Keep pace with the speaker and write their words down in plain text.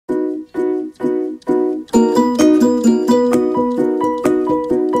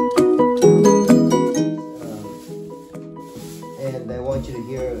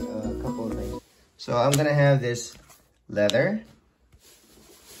I'm gonna have this leather.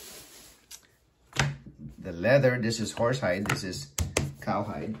 The leather, this is horsehide, this is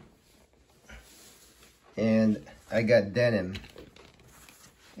cowhide. And I got denim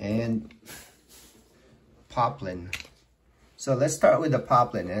and poplin. So let's start with the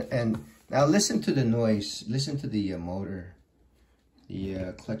poplin, and now listen to the noise. Listen to the motor,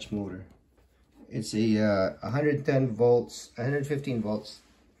 the clutch motor. It's a 110 volts, 115 volts.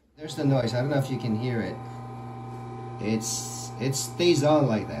 There's the noise. I don't know if you can hear it. It stays on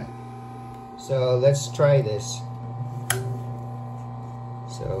like that. So let's try this.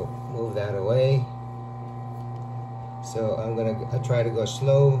 So move that away. So I'm gonna try to go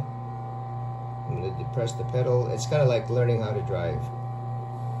slow. I'm gonna depress the pedal. It's kind of like learning how to drive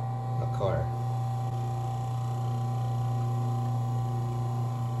a car.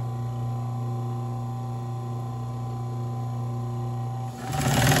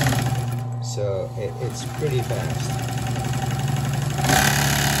 So it's pretty fast.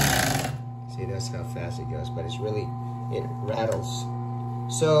 See, that's how fast it goes, but it's really, it rattles.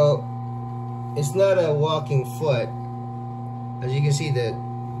 So it's not a walking foot. As you can see, it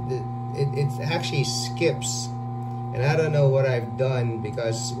actually skips. And I don't know what I've done,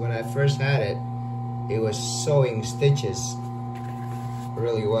 because when I first had it, it was sewing stitches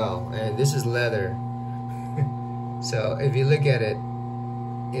really well. And this is leather. So if you look at it,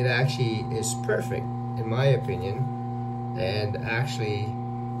 it actually is perfect, in my opinion. And actually,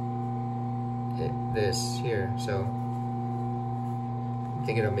 this here. So I'm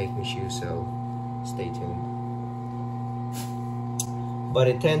thinking of making shoes, so stay tuned. But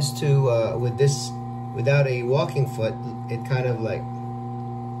it tends to, with this, without a walking foot, it kind of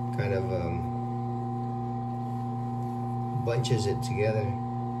bunches it together.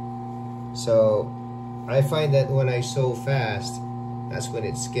 So I find that when I sew fast, that's when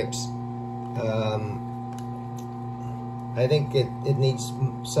it skips. I think it needs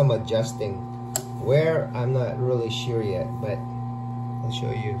some adjusting. Where, I'm not really sure yet, but I'll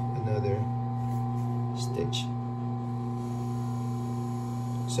show you another stitch.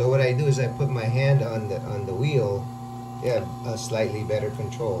 So what I do is I put my hand on the wheel. You have a slightly better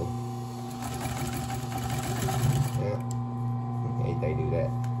control. Yeah, I do that.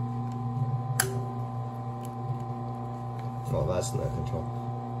 Well, that's not control.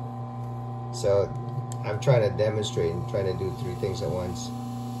 So I'm trying to demonstrate and trying to do 3 things at once.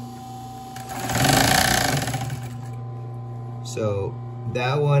 So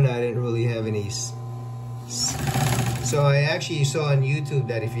that one I didn't really have any. So I actually saw on YouTube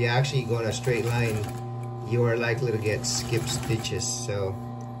that if you actually go in a straight line, you are likely to get skip stitches. So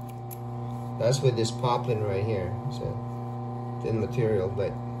that's with this poplin right here. So thin material,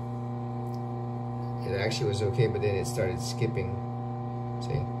 but it actually was okay, but then it started skipping.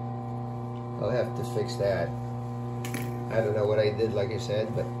 See, I'll have to fix that. I don't know what I did, like I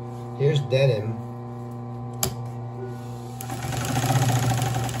said, but here's denim.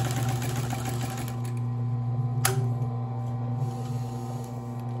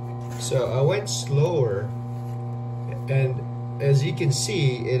 So I went slower, and as you can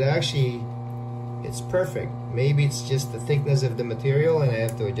see, it's perfect. Maybe it's just the thickness of the material and I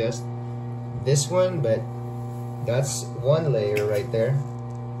have to adjust this one, but that's 1 layer right there.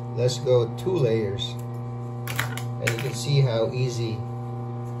 Let's go 2 layers, and you can see how easy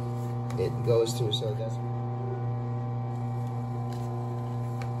it goes through. So that's,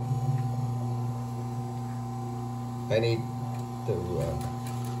 I need to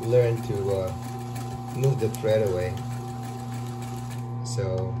learn to move the thread away.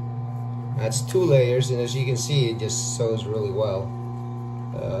 So that's 2 layers, and as you can see, it just sews really well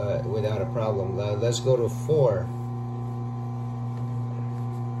without a problem. Now let's go to 4.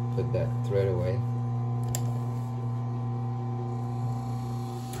 Put that thread away.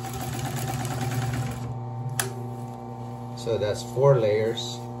 So that's 4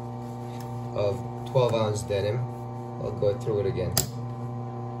 layers of 12-ounce denim. I'll go through it again.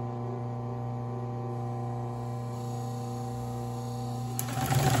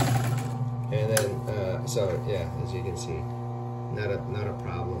 And then, so yeah, as you can see, not a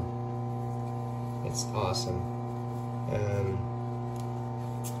problem. It's awesome.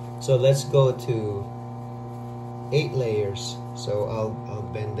 So let's go to 8 layers. So I'll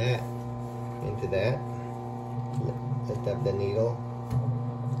bend that into that. Lift up the needle.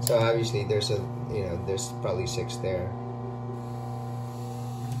 So obviously there's there's probably 6 there.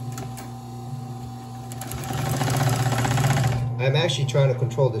 I'm actually trying to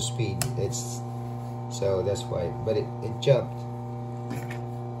control the speed. So that's why, but it jumped.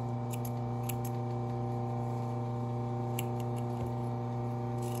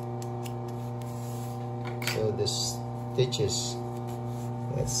 stitches.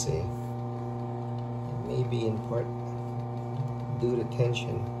 Let's see. It may be in part due to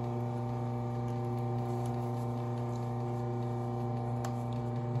tension.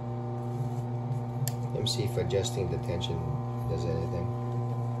 Let me see if adjusting the tension does anything.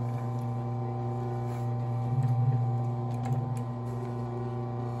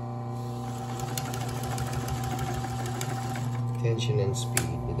 Tension and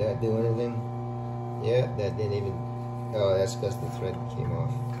speed. Did that do anything? Yeah, that didn't even. Oh, that's because the thread came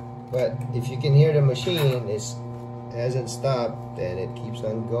off. But if you can hear the machine, it hasn't stopped and it keeps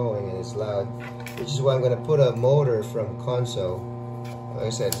on going and it's loud. Which is why I'm going to put a motor from Consew. Like I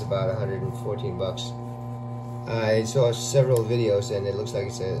said, it's about 114 bucks. I saw several videos and it looks like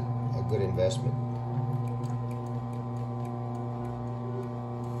it's a good investment.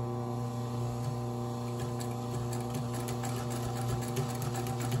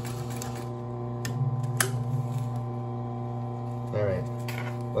 Alright,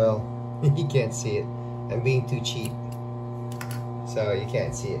 well, you can't see it. I'm being too cheap. So you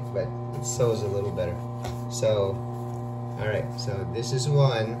can't see it, but it sews a little better. So, alright, so this is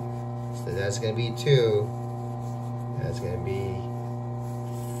 1. So that's going to be 2. That's going to be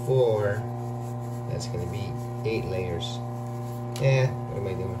 4. That's going to be 8 layers. Yeah, what am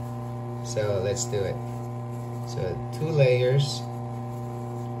I doing? So let's do it. So 2 layers,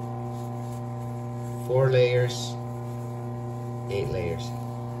 4 layers, 8 layers.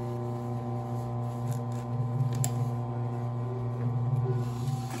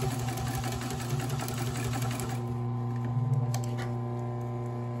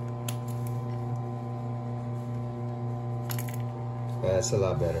 That's a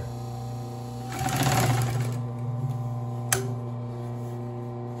lot better.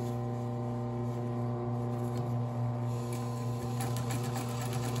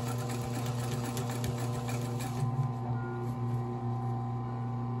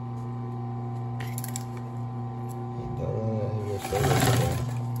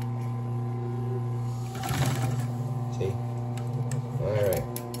 See? Alright.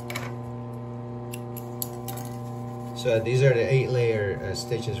 So these are the 8 layer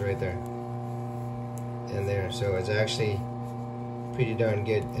stitches right there and there. So it's actually pretty darn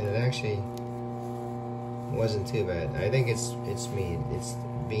good, and it actually wasn't too bad. I think it's me. It's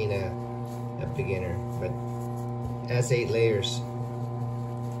being a beginner, but that's 8 layers.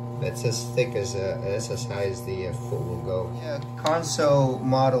 That's as thick as that's as high as the foot will go. Yeah, Consew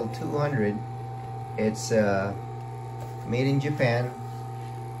model 200. It's made in Japan.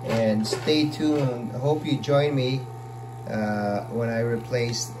 And stay tuned. I hope you join me when I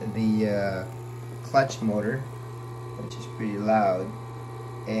replace the clutch motor, which is pretty loud,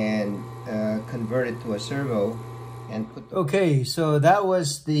 and convert it to a servo and put. Okay, so that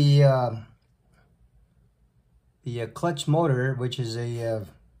was the clutch motor, which is a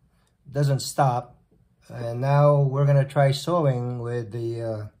doesn't stop, and now we're gonna try sewing with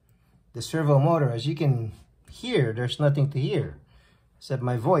the servo motor. As you can hear, there's nothing to hear except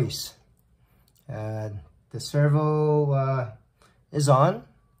my voice. The servo is on,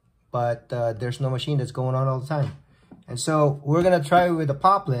 but there's no machine that's going on all the time. And so we're gonna try with the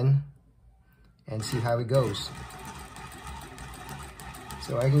poplin and see how it goes.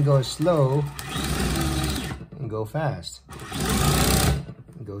 So I can go slow and go fast.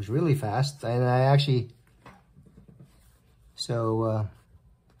 It goes really fast, and I actually, so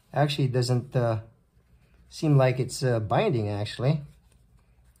actually it doesn't seem like it's binding actually.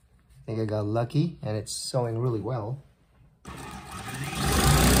 I think I got lucky, and it's sewing really well.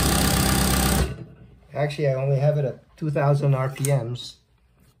 Actually, I only have it at 2,000 RPMs,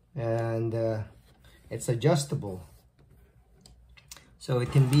 and it's adjustable. So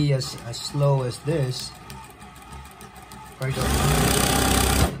it can be as slow as this. Right,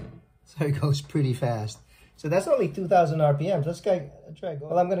 so it goes pretty fast. So that's only 2,000 RPMs. Let's try.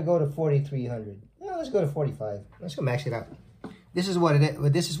 Well, I'm gonna go to 4,300. Yeah, let's go to 45. Let's go max it out. This is what it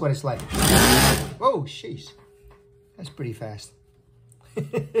is. This is what it's like. Oh, jeez, that's pretty fast.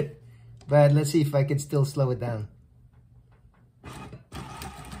 But let's see if I can still slow it down.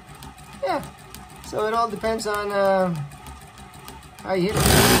 Yeah. So it all depends on how you hit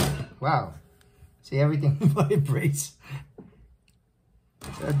it. Wow. See, everything vibrates.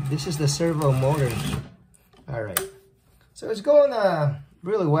 So this is the servo motor. All right. So it's going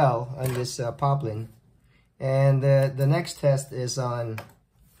really well on this poplin. And the next test is on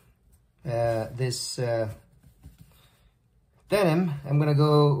this denim. I'm gonna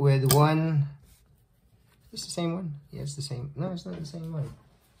go with one. Is the same one? Yeah, it's the same. No, it's not the same one.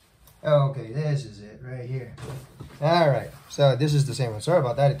 Oh, okay, this is it right here. All right, so this is the same one. Sorry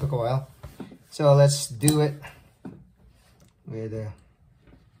about that, it took a while. So let's do it. with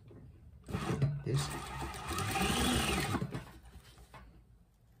this.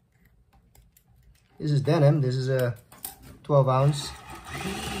 This is denim. This is a 12 ounce.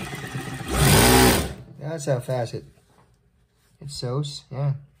 That's how fast it sews.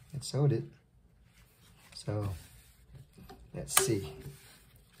 Yeah, it sewed it. So let's see.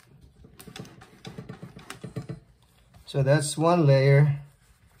 So that's one layer.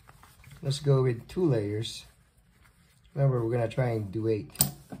 Let's go with 2 layers. Remember, we're gonna try and do 8.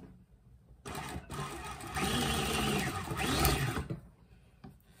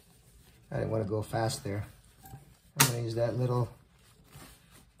 I didn't want to go fast there. I'm gonna use that little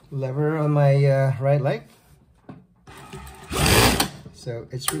lever on my right leg. So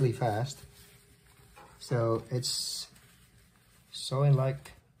it's really fast. So it's sewing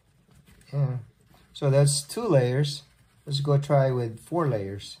like, yeah. So that's 2 layers. Let's go try with 4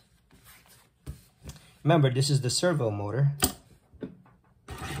 layers. Remember, this is the servo motor.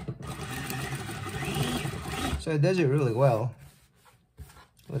 So it does it really well.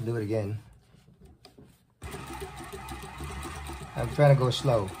 We'll do it again. I'm trying to go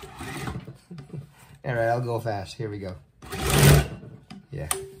slow. All right, I'll go fast. Here we go. Yeah,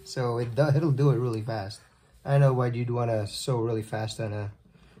 so it'll do it really fast. I know why you'd want to sew really fast on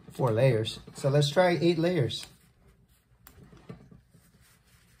 4 layers. So let's try 8 layers.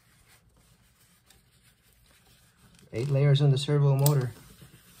 Eight layers on the servo motor.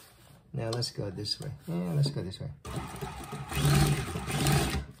 Now let's go this way. Yeah, let's go this way.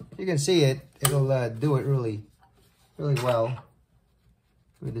 You can see it'll do it really well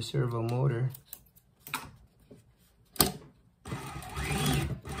with the servo motor.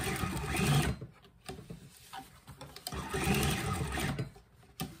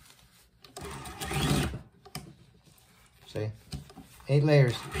 See, 8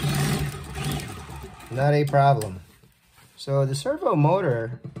 layers, not a problem. So the servo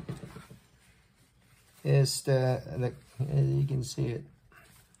motor is you can see it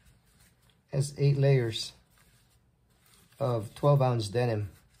has 8 layers of 12 ounce denim,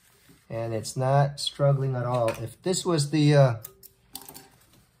 and it's not struggling at all. If this was the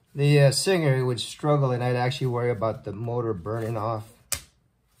Singer, it would struggle, and I'd actually worry about the motor burning off.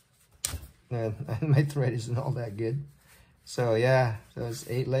 And my thread isn't all that good. So yeah, so it's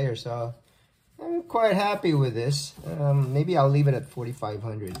 8 layers. So I'm quite happy with this. Maybe I'll leave it at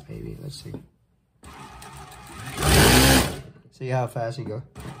 4,500. Maybe, let's see. See how fast you go.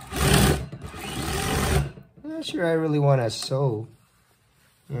 Not sure I really want to sew.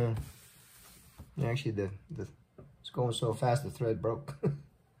 Yeah. Actually, it's going so fast the thread broke.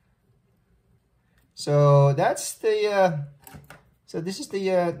 So that's the. So this is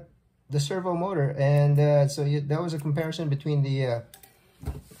the servo motor, and that was a comparison between the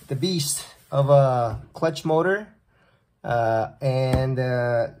beast of a clutch motor and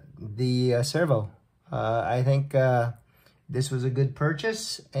the servo. I think this was a good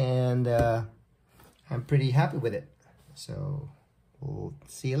purchase, and I'm pretty happy with it. So we'll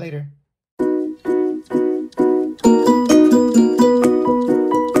see you later.